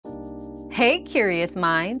Hey, curious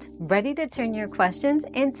mind, ready to turn your questions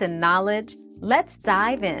into knowledge? Let's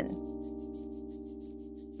dive in.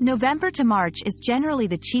 November to March is generally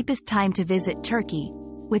the cheapest time to visit Turkey,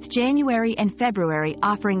 with January and February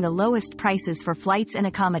offering the lowest prices for flights and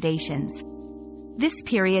accommodations. This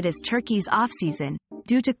period is Turkey's off-season,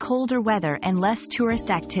 due to colder weather and less tourist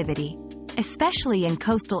activity, especially in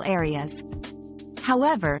coastal areas.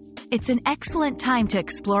 However, it's an excellent time to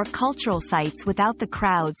explore cultural sites without the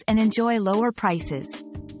crowds and enjoy lower prices.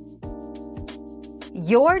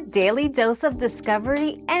 Your daily dose of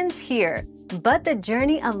discovery ends here, but the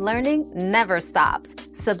journey of learning never stops.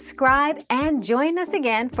 Subscribe and join us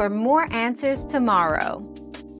again for more answers tomorrow.